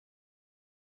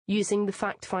using the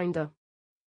fact finder.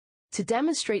 To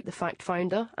demonstrate the fact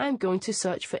finder, I am going to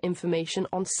search for information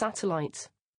on satellite.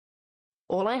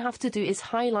 All I have to do is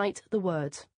highlight the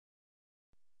word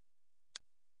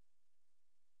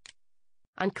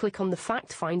and click on the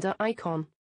fact finder icon.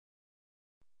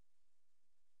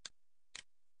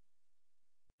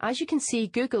 As you can see,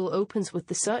 Google opens with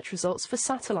the search results for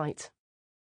satellite.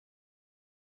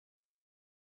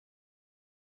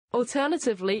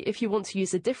 Alternatively, if you want to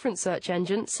use a different search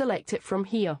engine, select it from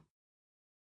here.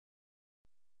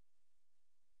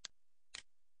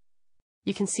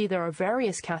 You can see there are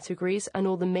various categories and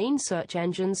all the main search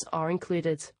engines are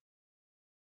included.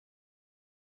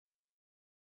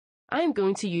 I am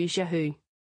going to use Yahoo.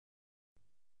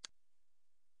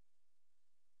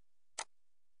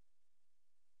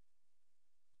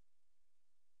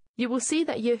 You will see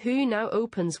that Yahoo now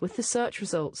opens with the search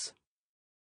results.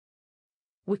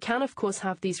 We can of course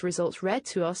have these results read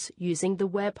to us using the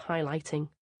web highlighting.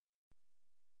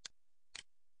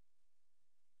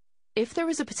 If there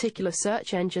is a particular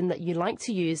search engine that you like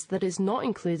to use that is not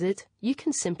included, you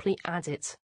can simply add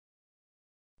it.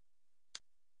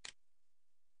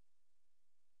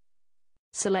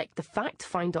 Select the fact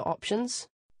finder options,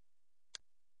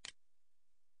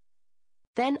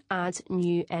 then add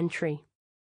new entry.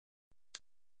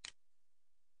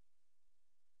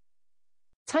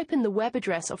 Type in the web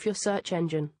address of your search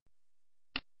engine.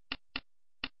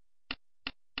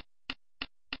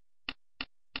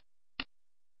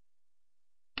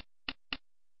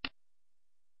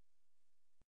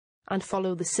 And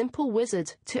follow the simple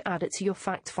wizard to add it to your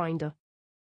fact finder.